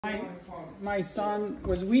My son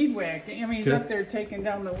was weed whacking. I mean, he's up there taking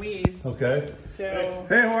down the weeds. Okay. So.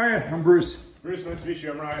 Hey, how are you? I'm Bruce. Bruce, nice to meet you.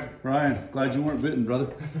 I'm Ryan. Ryan, glad you weren't bitten,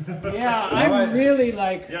 brother. Yeah, I'm really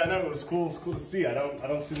like. Yeah, no, it was cool. It's cool to see. I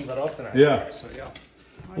don't see them that often. Yeah. So yeah.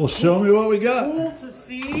 Well, show me what we got. Cool to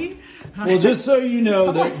see. Well, just so you know,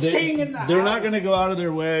 Like they're not going to go out of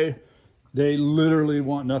their way. They literally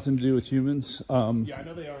want nothing to do with humans. Yeah, I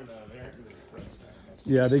know they aren't. They aren't really impressed.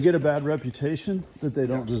 Yeah, they get a bad reputation that they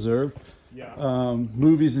don't deserve. Yeah.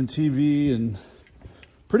 Movies and TV and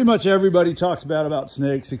pretty much everybody talks bad about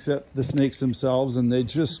snakes except the snakes themselves, and they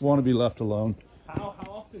just want to be left alone. How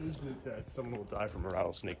often is it that someone will die from a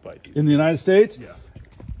rattlesnake bite? In the United States? Yeah.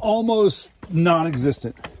 Almost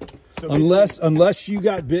non-existent. So unless you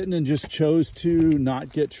got bitten and just chose to not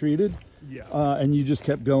get treated. Yeah. And you just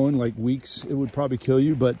kept going like weeks, it would probably kill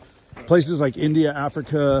you. But places like India,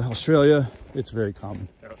 Africa, Australia, it's very common.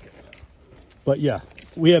 Okay. But yeah,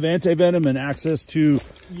 we have anti-venom and access to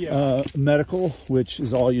medical, which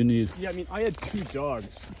is all you need. Yeah, I mean, I had two pet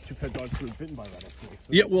dogs who were bitten by rattlesnakes.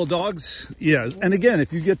 So Yeah, well, dogs, yeah. And again,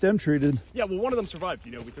 if you get them treated. yeah, well, one of them survived.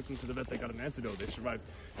 You know, we took them to the vet. They got an antidote. They survived.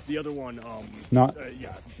 The other one, did not make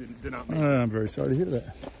it. I'm very sorry to hear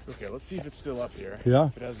that. Okay, let's see if it's still up here. Yeah?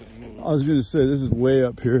 If it hasn't moved. I was going to say, this is way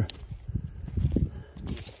up here.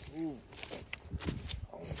 Ooh.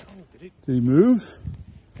 Oh, no. Did he move?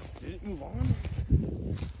 Did it move on?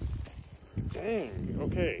 Dang.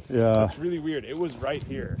 Okay. Yeah. That's really weird. It was right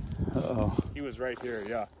here. Uh-oh. He was right here,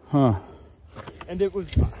 yeah. Huh. And it was...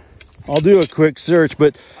 I'll do a quick search,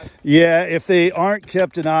 but yeah, if they aren't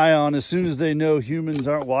kept an eye on, as soon as they know humans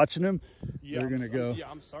aren't watching them, they're going to go. Yeah,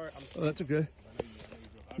 I'm sorry. Oh, that's okay.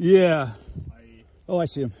 Yeah. Oh, I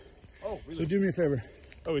see him. Oh, really? So do me a favor.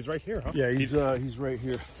 Oh, he's right here, huh? Yeah, he's right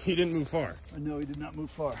here. He didn't move far. No, he did not move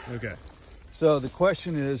far. Okay. So the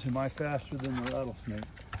question is, am I faster than the rattlesnake?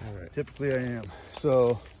 All right. Typically I am. So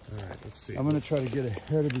All right, let's see. I'm going to try to get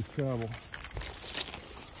ahead of his travel.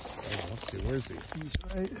 Oh, let's see. Where is he? He's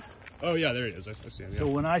right. Oh, yeah, there he is. I see him. Yeah. So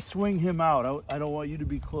when I swing him out, I don't want you to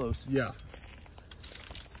be close. Yeah.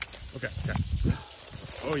 Okay.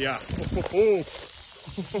 Oh, yeah. So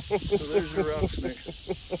there's your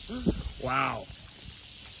rattlesnake. Wow.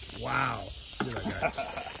 Wow. Look at that guy.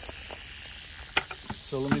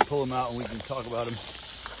 So let me pull him out and we can talk about him.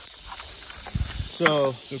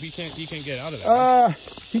 So he can't get out of there.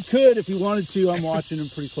 He could if he wanted to. I'm watching him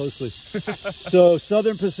pretty closely. So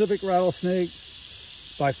Southern Pacific rattlesnake,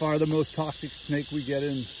 by far the most toxic snake we get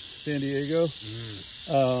in San Diego.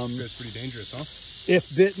 That's pretty dangerous, huh?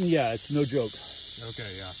 If bitten, yeah, it's no joke. Okay,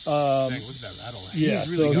 yeah. Dang, look at that rattle. Yeah,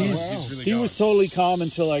 he's really going. He's really he going. was totally calm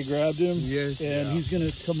until I grabbed him. Yes, and he's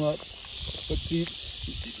gonna come up. But see,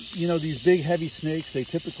 you know, these big heavy snakes, they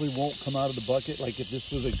typically won't come out of the bucket. Like if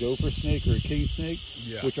this was a gopher snake or a king snake,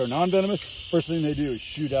 which are non-venomous, first thing they do is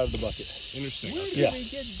shoot out of the bucket. Interesting. Where do we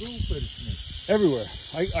get gopher snakes? Everywhere.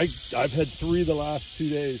 I've had 3 the last 2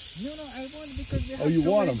 days. No, I want because they have You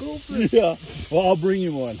so want many them? gophers. Yeah. Well, I'll bring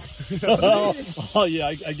you one. Oh yeah,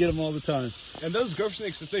 I get them all the time. And those gopher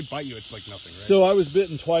snakes, if they bite you, it's like nothing, right? So I was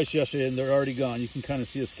bitten twice yesterday, and they're already gone. You can kind of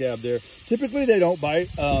see a scab there. Typically, they don't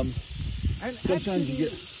bite. And Sometimes you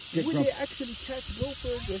get would grumpy. they actually catch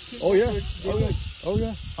gophers? Oh yeah. Oh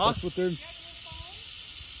yeah. That's what they're.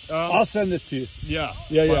 I'll send this to you. Yeah.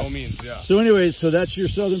 Yeah. By all means, yeah. So anyways, so that's your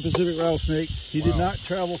Southern Pacific rattlesnake. He did not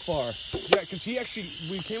travel far. Yeah, because he actually,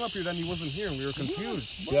 we came up here, then he wasn't here, and we were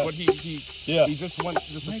confused. Yeah. But he just went a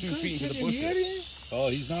few feet into the bushes. Oh,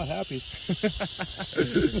 he's not happy.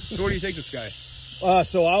 So where do you take this guy?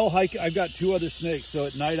 So I'll hike. I've got 2 other snakes. So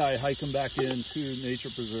at night I hike them back into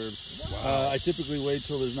nature preserves. Wow. I typically wait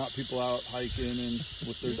till there's not people out hiking and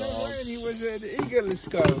with their dogs. He was an Eagle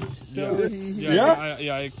Scout. So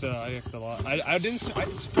I hiked a lot. I didn't.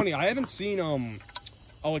 It's funny. I haven't seen.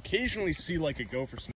 I'll occasionally see like a gopher snake.